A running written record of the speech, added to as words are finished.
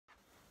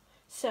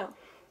So,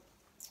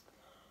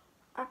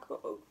 I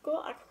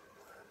got a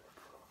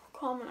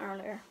comment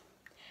earlier.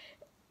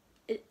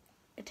 It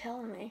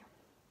telling me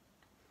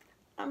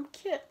I'm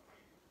cute.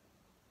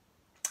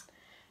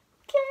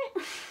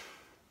 Okay.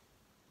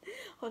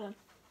 Hold on.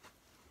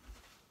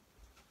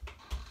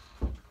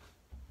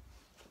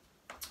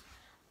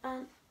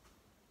 And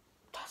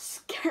that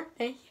scared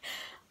me.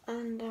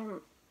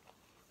 And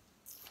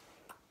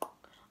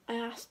I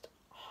asked,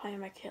 how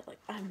am I cute? Like,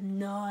 I'm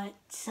not.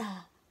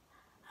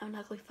 I'm an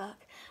ugly fuck.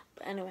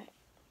 But anyway,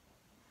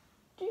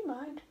 do you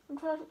mind? I'm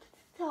trying to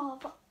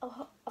tell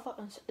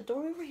a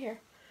door over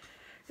here.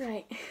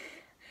 Right.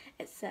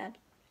 It said,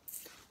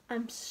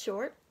 I'm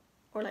short,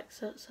 or like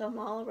so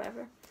small or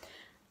whatever.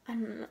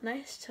 I'm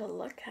nice to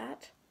look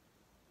at.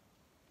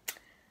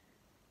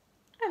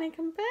 And he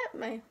can pet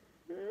me.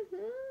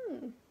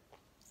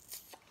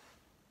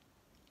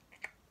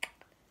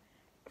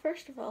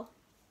 First of all,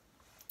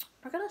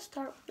 we're gonna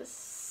start with the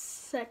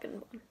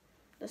second one.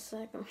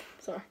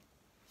 Sorry.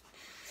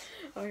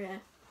 Okay.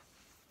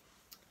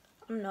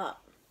 I'm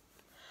not.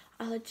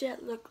 I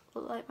legit look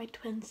like my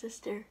twin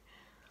sister.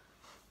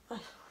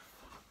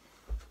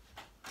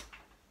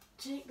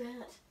 Take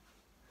that.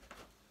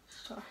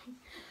 Sorry.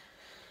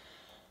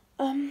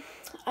 I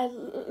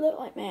look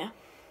like me.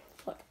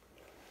 Look.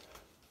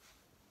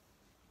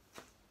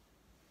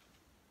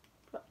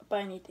 But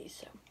I need these,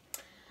 so.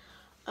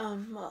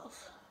 What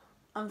else?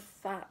 I'm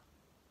fat.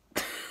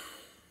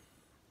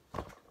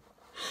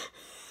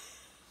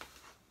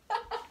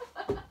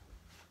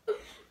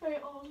 Very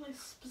oddly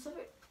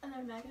specific. And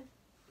then Megan.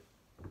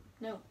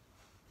 No.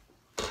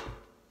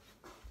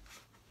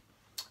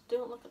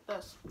 Don't look at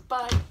this.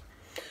 Bye.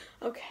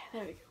 Okay,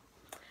 there we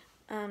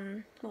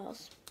go. What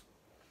else?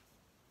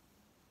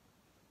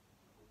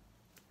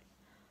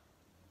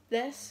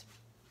 This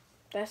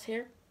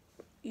here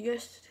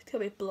used to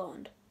be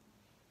blonde.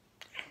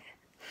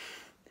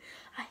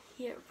 I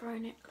hate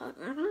brunette.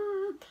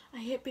 I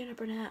hate being a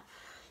brunette.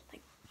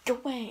 Like, go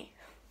away.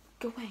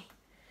 Go away.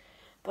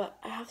 But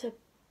I have to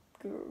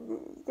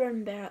grin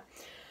and bear it.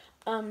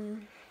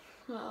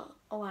 Well,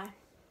 why?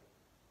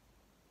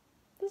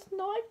 Does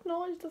not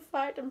acknowledge the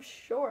fact I'm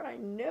short, I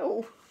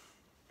know.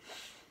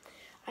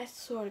 I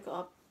swear to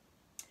God,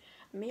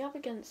 me up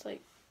against,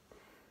 like,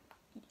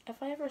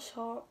 if I ever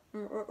saw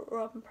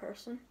Rob in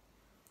person,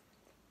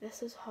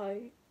 this is how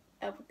it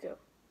would go.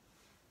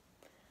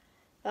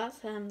 That's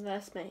him,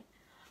 that's me.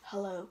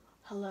 Hello,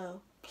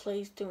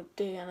 please don't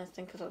do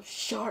anything because I'm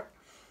short.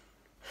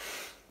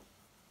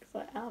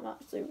 Because I am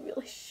actually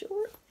really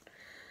short.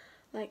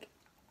 Like,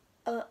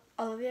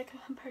 Olivia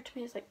compared to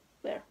me is like,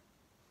 there.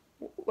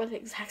 We're the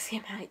exact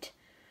same height.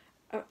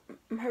 Her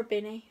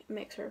beanie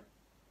makes her,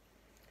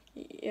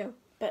 you know,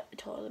 a bit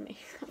taller than me.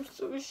 I'm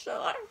so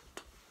short.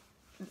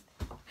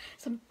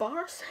 It's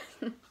embarrassing.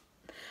 I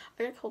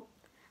get called,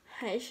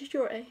 hey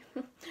shorty,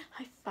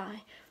 high five.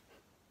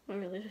 I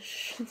really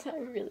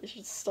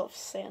should stop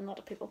saying that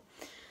to people.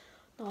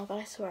 No, but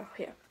I swear,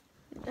 here.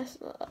 This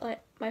is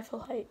like my full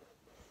height.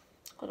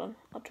 Hold on,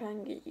 I'll try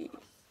and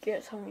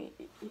get somewhere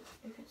you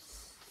can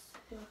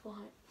see my full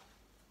height.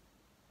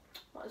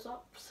 What is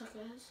that?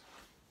 Suckers.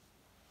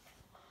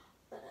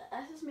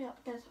 This is me up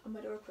against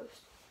my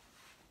doorpost.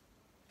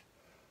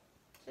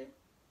 See?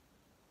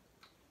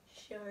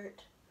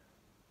 Shirt.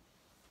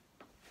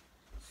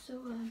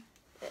 So,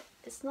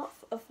 it's not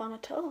fun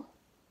at all.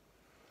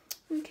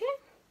 Okay,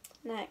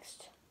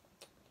 next.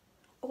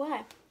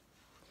 Why?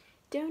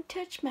 Don't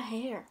touch my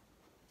hair.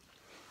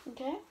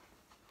 Okay?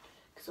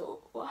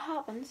 So, what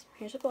happens,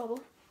 here's a bubble.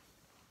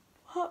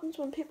 What happens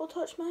when people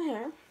touch my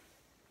hair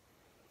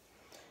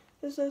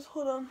is this,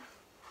 hold on.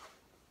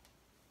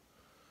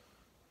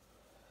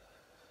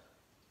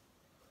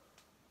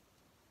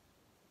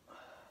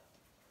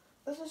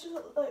 This is just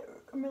like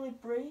really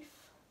brief.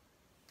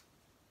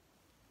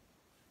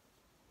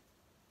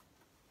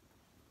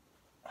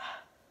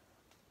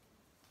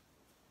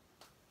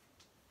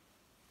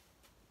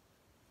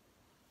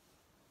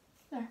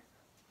 There.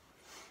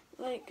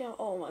 Like,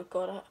 oh my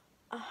god,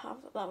 I have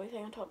that wee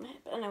thing on top of my head.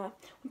 But anyway,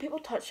 when people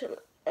touch it,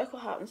 look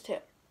what happens to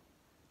it.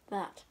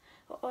 That.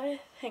 What are you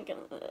thinking?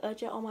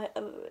 Legit, all my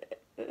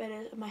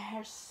videos, my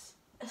hair's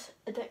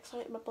addicts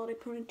out my body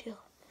ponytail.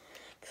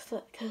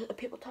 Because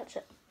people touch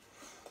it.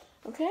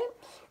 Okay?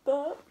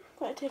 But,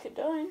 when I take it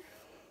down,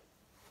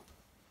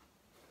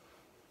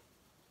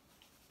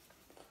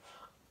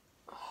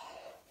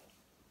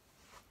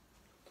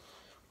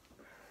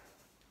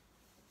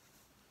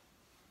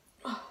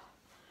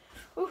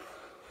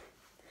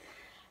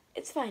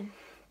 it's fine.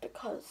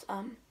 Because,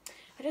 I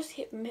just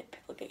hate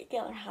people get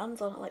their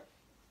hands on it like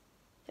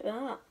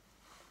that.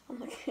 I'm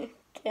like,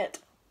 get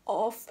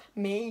off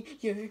me,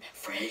 you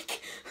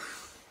freak.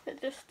 I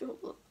just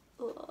don't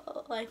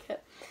like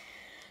it.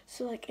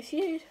 So, like, if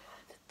you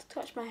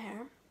touch my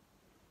hair,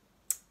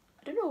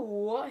 I don't know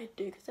what I'd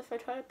do, because if I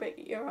try to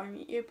break your arm,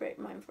 you break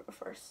mine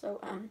first. So,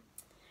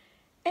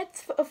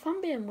 it's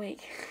fun being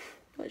weak,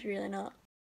 but it's really not.